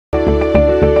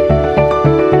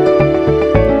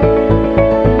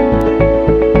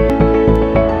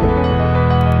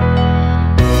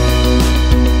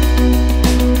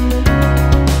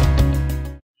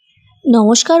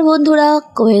নমস্কার বন্ধুরা,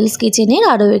 কোয়েলস কিচেনের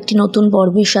আরও একটি নতুন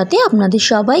পর্বের সাথে আপনাদের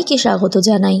সবাইকে স্বাগত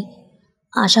জানাই।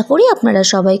 আশা করি আপনারা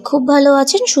সবাই খুব ভালো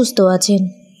আছেন, সুস্থ আছেন।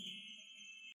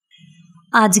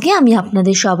 আজকে আমি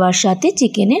আপনাদের সবার সাথে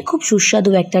চিকেনের খুব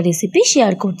সুস্বাদু একটা রেসিপি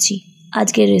শেয়ার করছি।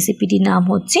 আজকের রেসিপিটির নাম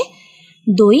হচ্ছে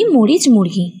দই মরিচ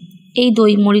মুরগি। এই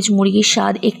দই মরিচ মুরগির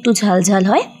স্বাদ একটু ঝালঝাল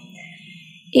হয়।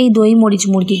 এই দই মরিচ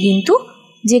মুরগি কিন্তু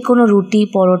যে কোনো রুটি,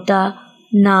 পরোটা,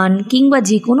 নান কিংবা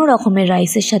যে কোনো রকমের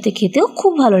রাইসের সাথে খেতেও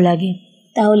খুব ভালো লাগে।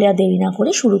 তাহলে আর দেরি না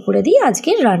করে শুরু করে দিই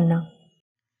আজকের রান্না।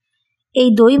 এই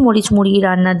দই মরিচ মুরগি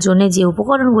রান্নার জন্য যে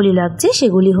উপকরণগুলি লাগছে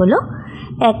সেগুলি হলো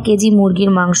 1 কেজি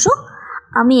মুরগির মাংস।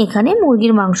 আমি এখানে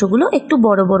মুরগির মাংসগুলো একটু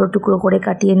বড় বড় টুকরো করে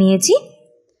কাটিয়ে নিয়েছি।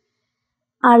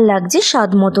 আর লাগছে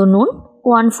স্বাদ মতো নুন,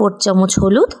 1/4 চামচ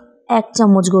হলুদ, 1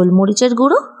 চামচ গোলমরিচের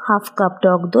গুঁড়ো, 1/2 কাপ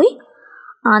টক দই,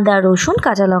 আদা রসুন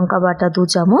কাঁচা লঙ্কা বাটা 2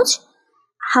 চামচ,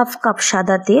 1/2 কাপ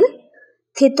সাদা তেল,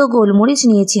 থেতো গোলমরিচ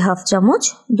নিয়েছি 1/2 চামচ,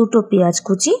 2টো পেঁয়াজ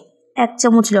কুচি, 1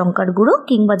 চামচ লঙ্কার গুঁড়ো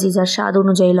কিংবা যে যার স্বাদ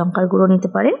অনুযায়ী লঙ্কার গুঁড়ো নিতে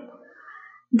পারেন,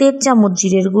 1.5 চামচ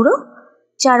জিরের গুঁড়ো,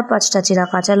 4-5টা চেরা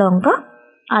কাঁচা লঙ্কা,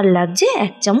 আর লাগছে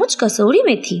 1 চামচ কসৌরি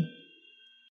মেথি।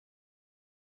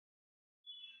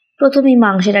 প্রথমেই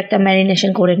মাংসের একটা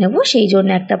ম্যারিনেশন করে নেব। সেই জন্য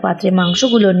একটা পাত্রে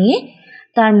মাংসগুলো নিয়ে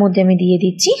তার মধ্যে আমি দিয়ে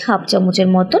দিচ্ছি 1/2 চামচের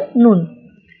মতন নুন।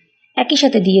 একই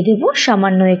সাথে দিয়ে দেব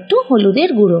সামান্য একটু হলুদের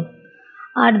গুঁড়ো,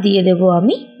 আর দিয়ে দেব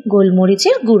আমি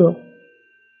গোলমরিচের গুঁড়ো।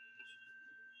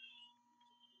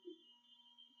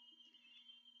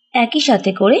 একই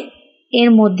সাথে করে এর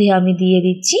মধ্যে আমি দিয়ে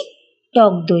দিচ্ছি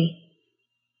টক দই।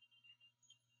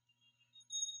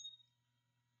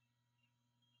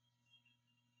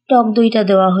 টক দইটা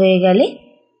দেওয়া হয়ে গেলে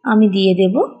আমি দিয়ে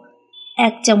দেব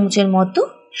 1 চামচের মতো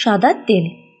সাদা তেল।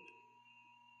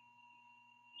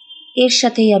 এর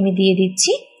সাথেই আমি দিয়ে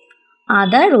দিচ্ছি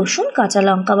আদা রসুন কাঁচা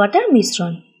লঙ্কা বাটার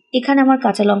মিশ্রণ। এখানে আমার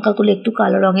কাঁচা লঙ্কাগুলো একটু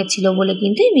কালো রঙের ছিল বলে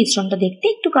কিন্তু এই মিশ্রণটা দেখতে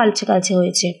একটু কালচে কালচে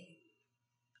হয়েছে।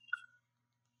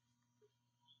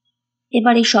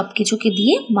 এবার এই সব কিছুকে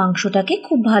দিয়ে মাংসটাকে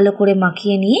খুব ভালো করে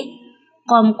মাখিয়ে নিয়ে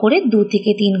কম করে 2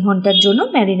 থেকে 3 ঘন্টার জন্য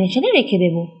ম্যারিনেশনে রেখে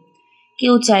দেব।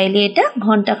 কেউ চাইলে এটা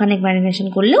ঘন্টাখানেক ম্যারিনেশন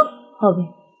করলেও হবে।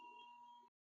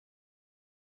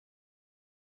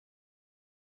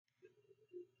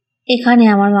 এখানে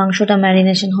আমার মাংসটা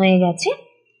ম্যারিনেশন হয়ে গেছে।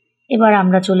 এবার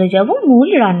আমরা চলে যাব মূল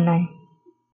রান্নায়।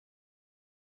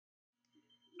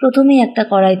 প্রথমেই একটা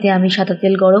কড়াইতে আমি সাদা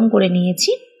তেল গরম করে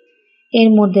নিয়েছি। এর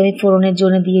মধ্যে আমি ফোড়নের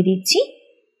জন্য দিয়ে দিচ্ছি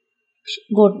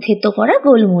থেতো করা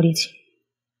গোলমরিচ।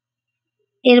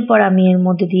 এরপর আমি এর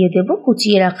মধ্যে দিয়ে দেব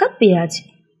কুচিয়ে রাখা পেঁয়াজ।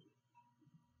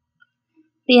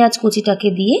 পেঁয়াজ কুচিটাকে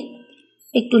দিয়ে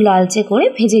একটু লালচে করে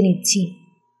ভেজে নিচ্ছি।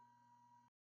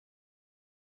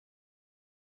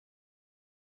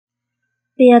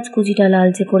 পেঁয়াজ কুচিটা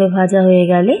লালচে করে ভাজা হয়ে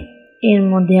গেলে এর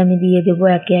মধ্যে আমি দিয়ে দেব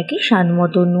একে একে স্বাদ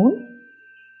মতো নুন,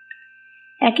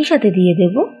 একই সাথে দিয়ে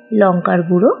দেব লঙ্কার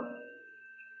গুঁড়ো,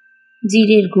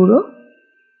 জিরের গুঁড়ো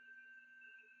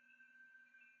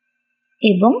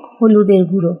এবং হলুদের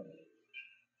গুঁড়ো।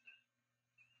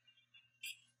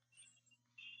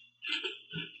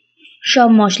 সব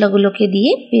মশলাগুলোকে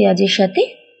দিয়ে পেঁয়াজের সাথে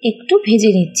একটু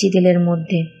ভেজে নিচ্ছি তেলের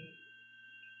মধ্যে।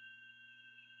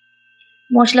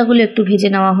 মশলাগুলো একটু ভেজে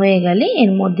নেওয়া হয়ে গেলে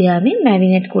এর মধ্যে আমি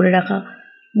ম্যারিনেট করে রাখা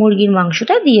মুরগির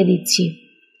মাংসটা দিয়ে দিচ্ছি।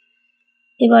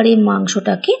 এবার এই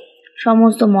মাংসটাকে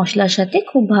সমস্ত মশলার সাথে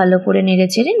খুব ভালো করে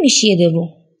নেড়েচেড়ে মিশিয়ে দেব।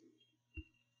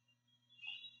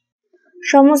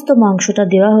 সমস্ত মাংসটা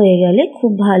দেওয়া হয়ে গেলে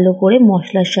খুব ভালো করে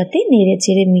মশলার সাথে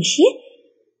নেড়েচেড়ে মিশিয়ে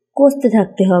কষতে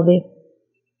থাকতে হবে।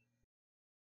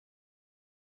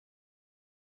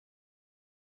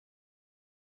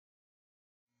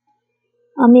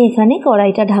 আমি এখানে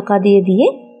কড়াইটা ঢাকা দিয়ে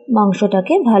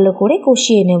মাংসটাকে ভালো করে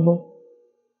কষিয়ে নেব।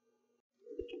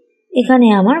 এখানে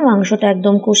আমার মাংসটা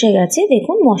একদম কষে গেছে।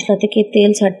 দেখুন মশলা থেকে তেল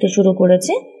ছাড়তে শুরু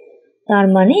করেছে, তার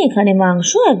মানে এখানে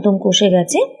মাংস একদম কষে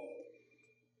গেছে।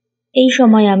 এই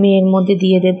সময় আমি এর মধ্যে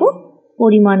দিয়ে দেব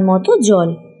পরিমাণ মতো জল।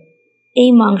 এই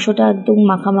মাংসটা একদম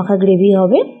মাখা মাখা গ্রেভি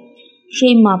হবে,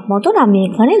 সেই মাপ মতন আমি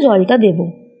এখানে জলটা দেব।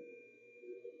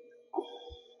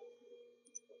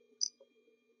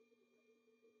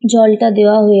 জলটা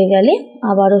দেওয়া হয়ে গেলে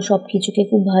আবারও সব কিছুকে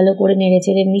খুব ভালো করে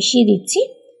নেড়েচেড়ে মিশিয়ে দিচ্ছি।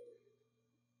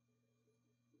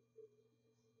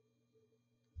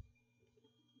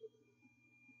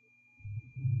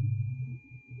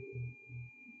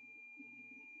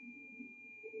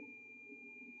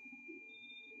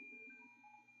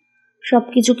 সব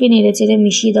কিছুকে নেড়েচেড়ে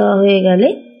মিশিয়ে দেওয়া হয়ে গেলে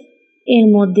এর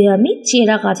মধ্যে আমি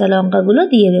চেরা কাঁচা লঙ্কাগুলো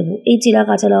দিয়ে দেব। এই চেরা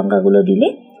কাঁচা লঙ্কাগুলো দিলে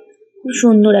খুব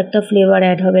সুন্দর একটা ফ্লেভার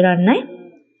অ্যাড হবে রান্নায়।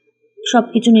 সব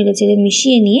কিছু নেড়েচেড়ে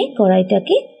মিশিয়ে নিয়ে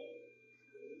কড়াইটাকে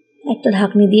একটা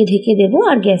ঢাকনি দিয়ে ঢেকে দেব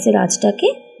আর গ্যাসের আঁচটাকে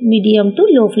মিডিয়াম টু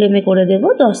লো ফ্লেমে করে দেব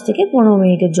 10 থেকে 15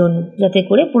 মিনিটের জন্য, যাতে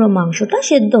করে পুরো মাংসটা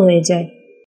সেদ্ধ হয়ে যায়।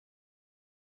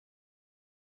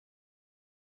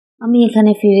 আমি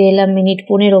এখানে ফিরে এলাম মিনিট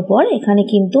 15 পর। এখানে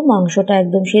কিন্তু মাংসটা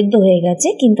একদম সেদ্ধ হয়ে গেছে,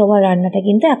 কিন্তু আমার রান্নাটা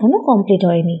কিন্তু এখনও কমপ্লিট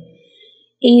হয়নি।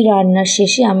 এই রান্নার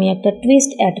শেষে আমি একটা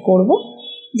টুইস্ট অ্যাড করব,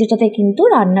 যেটাতে কিন্তু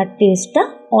রান্নার টেস্টটা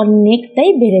অনেকটাই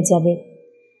বেড়ে যাবে।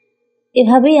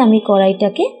 এভাবেই আমি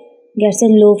কড়াইটাকে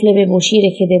গ্যাসের লো ফ্লেমে বসিয়ে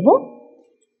রেখে দেব,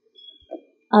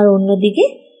 আর অন্যদিকে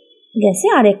গ্যাসে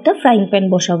আরেকটা ফ্রাইং প্যান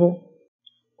বসাবো।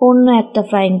 অন্য একটা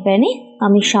ফ্রাইং প্যানে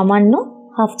আমি সামান্য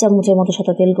হাফ চামচের মতো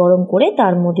সাদা তেল গরম করে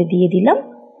তার মধ্যে দিয়ে দিলাম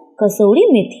কসৌরি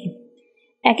মেথি।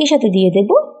 একই সাথে দিয়ে দেব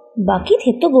বাকি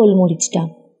থেতো গোলমরিচটা।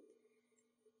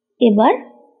 এবার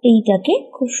এইটাকে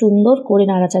খুব সুন্দর করে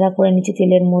নাড়াচাড়া করে নিচ্ছি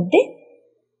তেলের মধ্যে।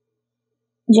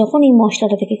 যখন এই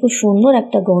মশলাটা থেকে খুব সুন্দর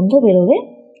একটা গন্ধ বেরোবে,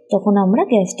 তখন আমরা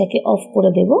গ্যাসটাকে অফ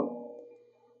করে দেব,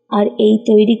 আর এই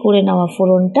তৈরি করে নেওয়া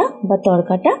ফোড়নটা বা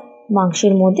তড়কাটা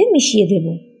মাংসের মধ্যে মিশিয়ে দেব।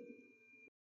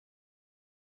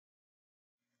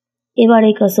 এবার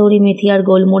এই কসৌরি মেথি আর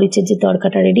গোলমরিচের যে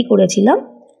তড়কাটা রেডি করেছিলাম,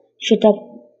 সেটা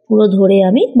পুরো ধরে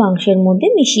আমি মাংসের মধ্যে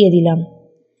মিশিয়ে দিলাম।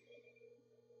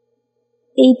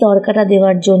 এই তড়কাটা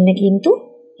দেওয়ার জন্যে কিন্তু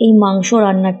এই মাংস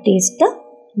রান্নার টেস্টটা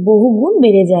বহুগুণ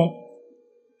বেড়ে যায়।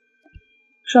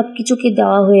 সব কিছুকে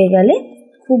দেওয়া হয়ে গেলে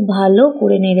খুব ভালো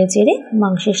করে নেড়ে চেড়ে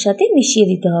মাংসের সাথে মিশিয়ে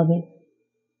দিতে হবে।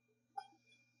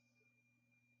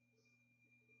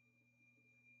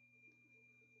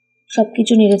 সব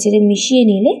কিছু নেড়ে চেড়ে মিশিয়ে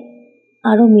নিলে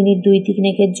আরও মিনিট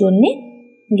 2-3 জন্যে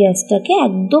গ্যাসটাকে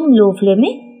একদম লো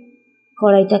ফ্লেমে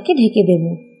কড়াইটাকে ঢেকে দেব।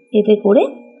 এতে করে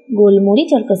গোলমরিচ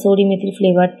আর কসৌরি মেথির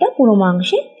ফ্লেভারটা পুরো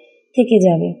মাংসে থেকে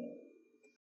যাবে।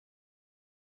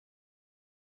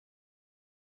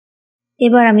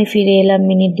 এবার আমি ফিরে এলাম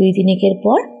মিনিট 2-3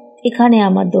 পর। এখানে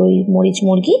আমার দই মরিচ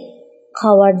মুরগি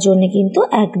খাওয়ার জন্য কিন্তু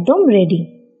একদম রেডি।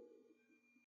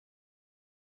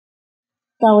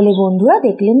 তাহলে বন্ধুরা,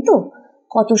 দেখলেন তো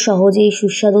কত সহজে এই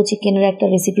সুস্বাদু চিকেনের একটা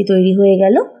রেসিপি তৈরি হয়ে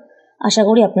গেল। আশা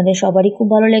করি আপনাদের সবারই খুব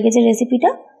ভালো লেগেছে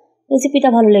রেসিপিটা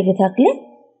ভালো লেগে থাকলে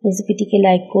রেসিপিটিকে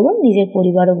লাইক করুন, নিজের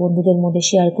পরিবার ও বন্ধুদের মধ্যে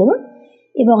শেয়ার করুন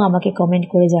এবং আমাকে কমেন্ট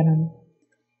করে জানান।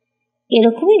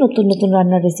 এরকমই নতুন নতুন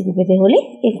রান্নার রেসিপি পেতে হলে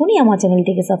এখনই আমার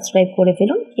চ্যানেলটিকে সাবস্ক্রাইব করে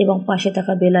ফেলুন এবং পাশে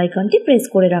থাকা বেল আইকনটি প্রেস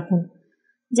করে রাখুন,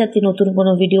 যাতে নতুন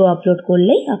কোনো ভিডিও আপলোড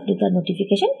করলেই আপনি তার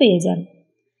নোটিফিকেশান পেয়ে যান।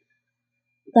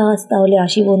 তাহলে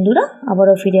আসি বন্ধুরা,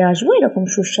 আবারও ফিরে আসবো এরকম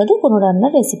সুস্বাদু কোনো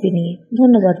রান্নার রেসিপি নিয়ে।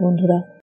 ধন্যবাদ বন্ধুরা।